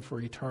him for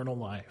eternal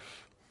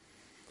life.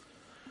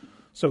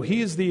 So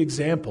he is the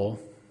example.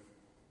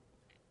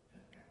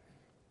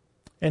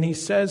 And he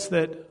says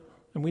that,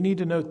 and we need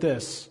to note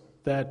this,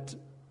 that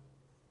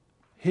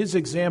his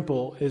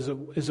example is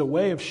a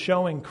way of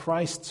showing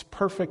Christ's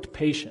perfect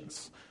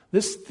patience.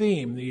 This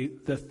theme,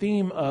 the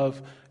theme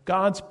of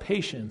God's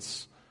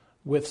patience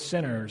with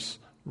sinners,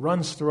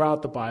 runs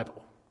throughout the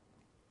Bible.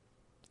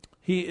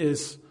 He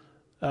is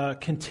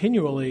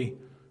continually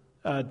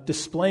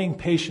displaying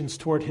patience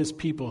toward his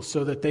people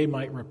so that they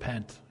might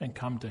repent and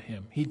come to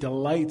him. He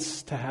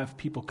delights to have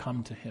people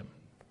come to him.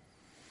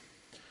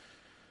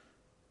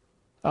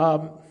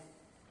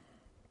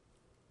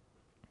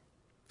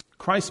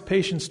 Christ's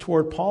patience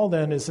toward Paul,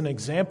 then, is an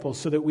example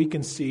so that we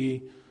can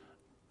see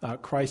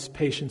Christ's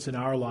patience in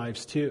our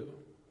lives, too.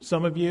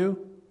 Some of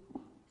you,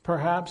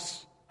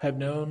 perhaps, have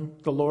known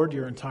the Lord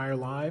your entire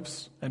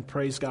lives, and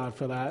praise God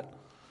for that.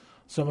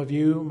 Some of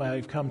you might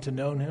have come to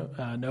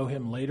know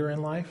him later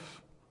in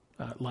life,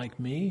 like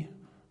me.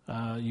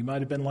 You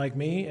might have been like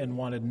me and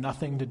wanted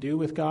nothing to do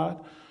with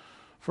God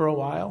for a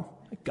while.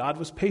 God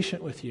was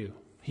patient with you.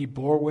 He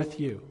bore with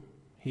you.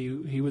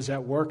 He was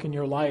at work in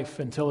your life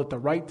until at the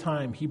right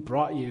time he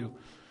brought you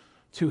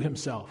to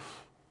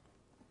himself.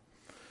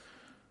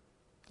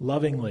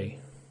 Lovingly,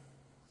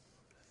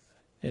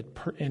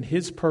 in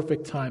his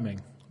perfect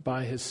timing,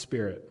 by his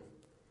Spirit.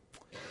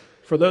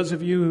 For those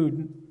of you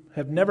who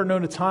have never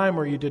known a time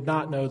where you did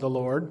not know the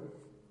Lord,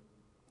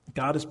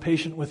 God is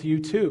patient with you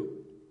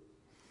too,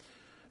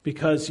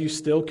 because you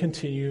still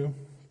continue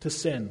to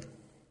sin.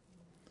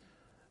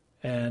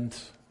 And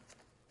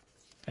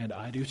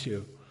I do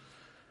too.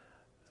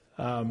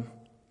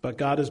 But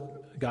God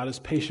is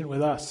patient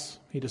with us.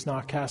 He does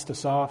not cast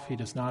us off. He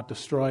does not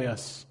destroy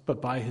us. But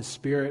by his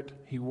Spirit,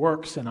 he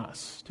works in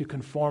us to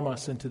conform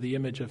us into the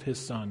image of his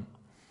Son.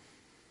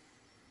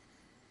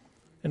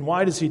 And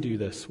why does he do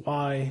this?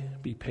 Why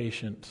be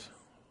patient?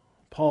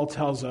 Paul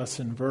tells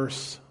us in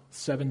verse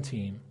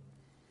 17,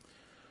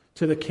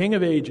 "To the King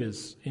of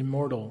ages,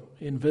 immortal,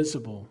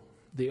 invisible,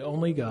 the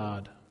only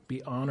God,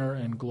 be honor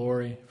and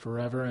glory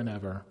forever and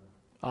ever.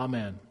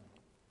 Amen."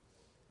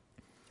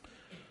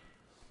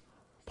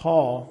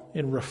 Paul,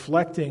 in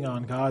reflecting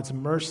on God's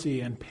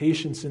mercy and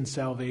patience in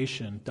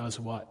salvation, does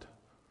what?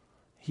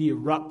 He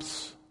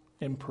erupts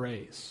in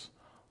praise.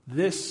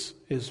 This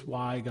is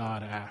why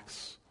God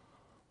acts,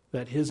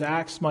 that his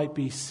acts might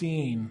be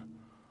seen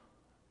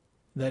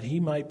that he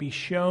might be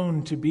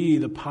shown to be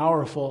the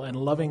powerful and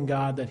loving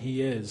God that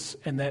he is,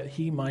 and that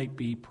he might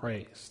be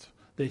praised,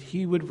 that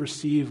he would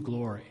receive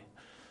glory.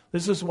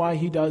 This is why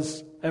he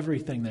does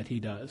everything that he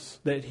does,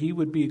 that he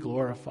would be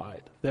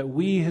glorified, that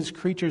we, his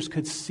creatures,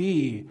 could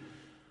see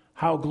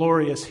how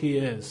glorious he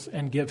is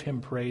and give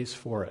him praise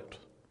for it.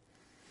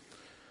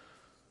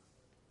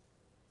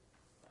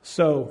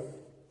 So,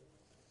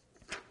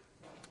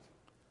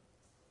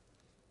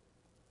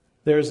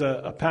 there's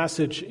a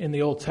passage in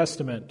the Old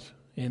Testament,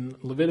 in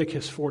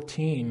Leviticus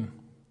 14,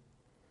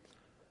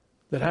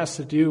 that has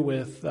to do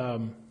with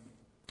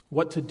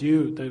what to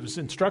do. There was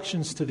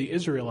instructions to the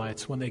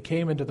Israelites when they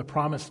came into the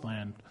Promised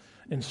Land,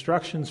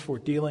 instructions for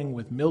dealing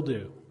with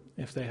mildew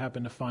if they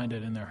happen to find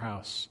it in their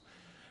house.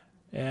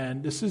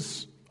 And this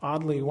is,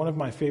 oddly, one of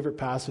my favorite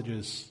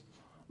passages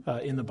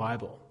in the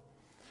Bible.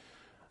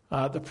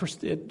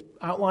 It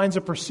outlines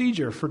a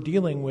procedure for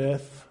dealing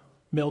with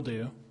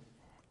mildew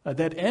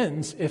that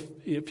ends,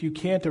 if you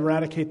can't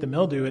eradicate the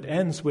mildew, it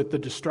ends with the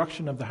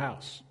destruction of the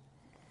house.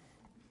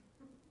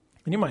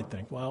 And you might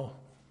think, well,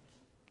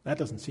 that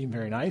doesn't seem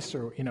very nice,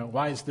 or,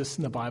 why is this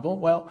in the Bible?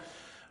 Well,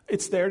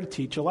 it's there to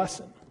teach a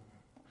lesson.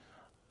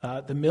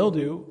 The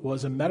mildew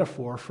was a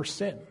metaphor for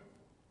sin.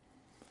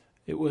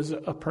 It was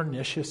a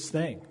pernicious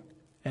thing.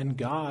 And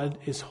God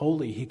is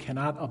holy. He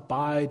cannot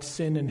abide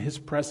sin in his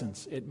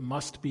presence. It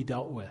must be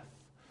dealt with.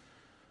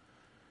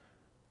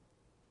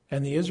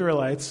 And the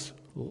Israelites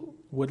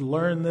would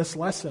learn this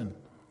lesson,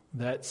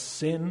 that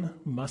sin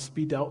must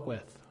be dealt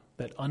with,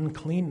 that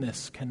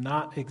uncleanness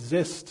cannot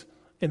exist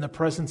in the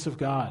presence of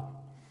God.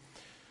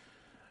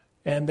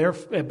 And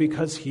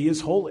because he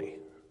is holy.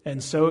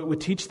 And so it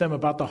would teach them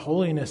about the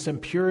holiness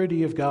and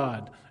purity of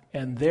God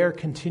and their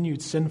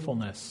continued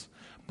sinfulness,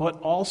 but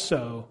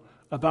also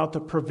about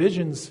the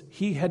provisions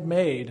he had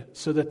made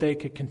so that they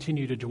could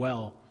continue to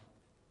dwell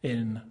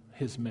in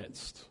his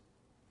midst.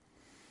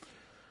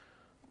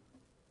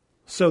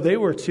 So they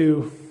were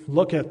to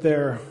look at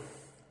their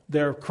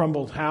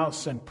crumbled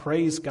house and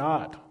praise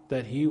God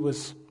that he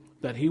was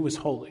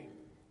holy,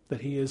 that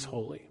he is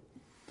holy.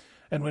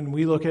 And when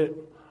we look at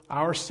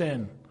our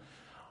sin,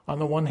 on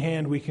the one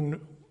hand,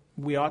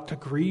 we ought to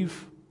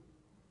grieve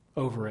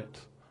over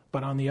it.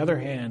 But on the other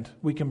hand,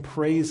 we can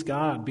praise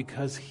God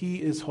because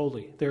he is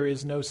holy. There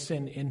is no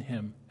sin in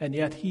him. And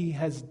yet he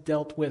has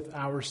dealt with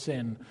our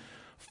sin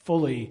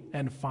fully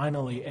and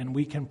finally, and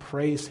we can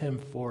praise him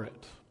for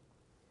it.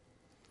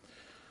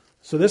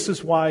 So this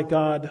is why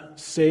God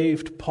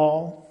saved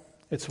Paul.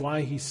 It's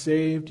why he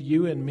saved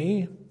you and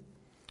me.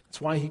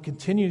 It's why he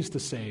continues to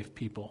save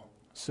people,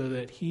 so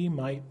that he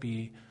might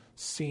be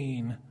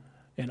seen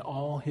in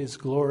all his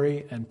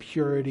glory and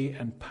purity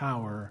and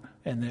power,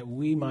 and that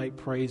we might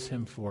praise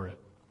him for it.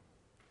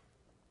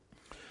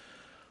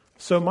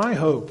 So my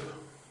hope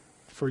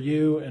for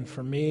you and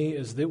for me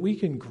is that we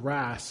can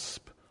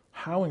grasp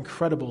how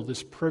incredible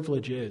this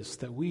privilege is,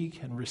 that we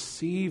can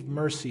receive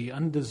mercy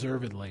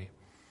undeservedly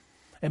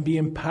and be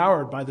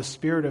empowered by the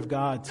Spirit of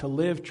God to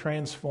live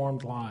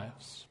transformed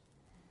lives.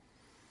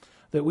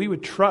 That we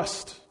would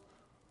trust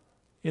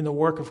in the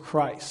work of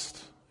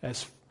Christ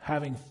as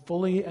having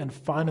fully and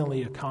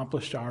finally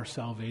accomplished our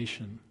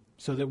salvation,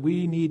 so that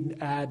we need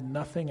add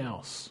nothing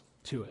else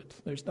to it.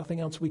 There's nothing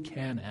else we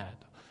can add.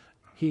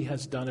 He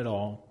has done it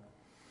all.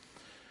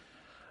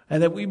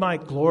 And that we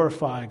might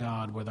glorify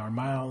God with our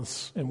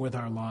mouths and with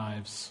our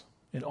lives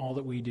in all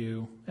that we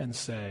do and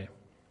say.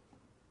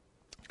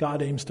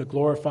 God aims to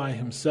glorify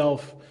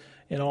himself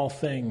in all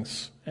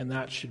things, and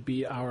that should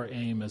be our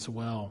aim as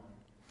well.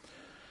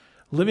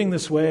 Living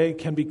this way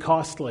can be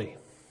costly.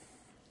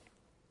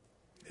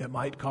 It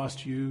might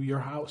cost you your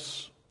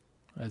house,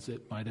 as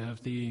it might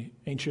have the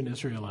ancient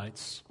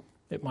Israelites.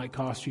 It might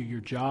cost you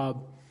your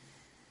job.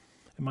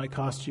 It might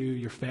cost you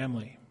your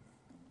family.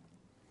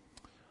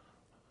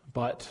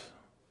 But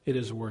it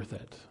is worth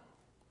it,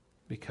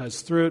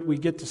 because through it we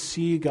get to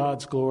see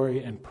God's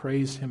glory and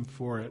praise him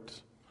for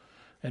it.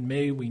 And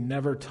may we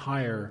never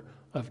tire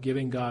of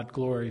giving God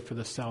glory for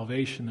the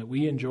salvation that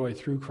we enjoy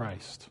through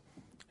Christ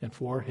and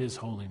for his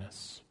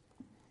holiness.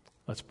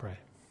 Let's pray.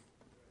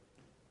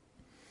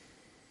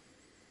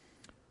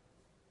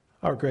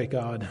 Our great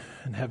God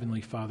and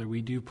Heavenly Father,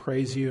 we do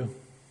praise you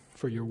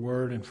for your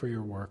word and for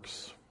your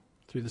works,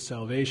 through the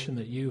salvation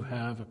that you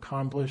have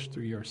accomplished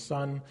through your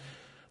Son,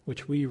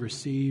 which we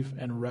receive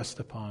and rest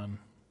upon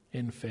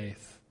in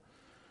faith.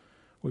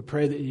 We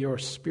pray that your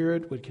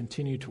Spirit would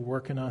continue to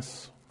work in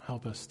us.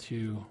 Help us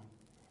to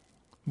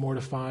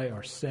mortify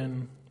our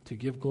sin, to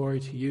give glory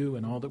to you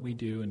in all that we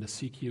do, and to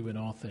seek you in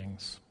all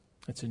things.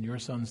 It's in your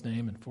Son's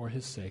name and for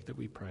his sake that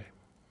we pray.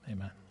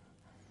 Amen.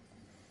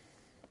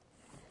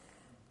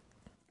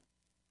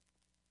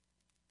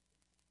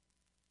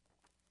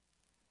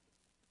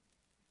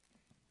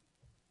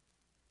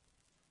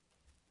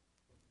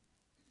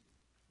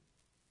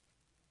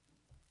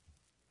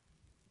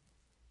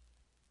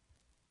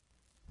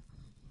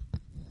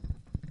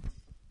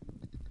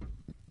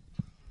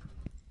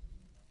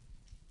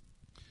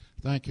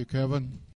 Thank you, Kevin.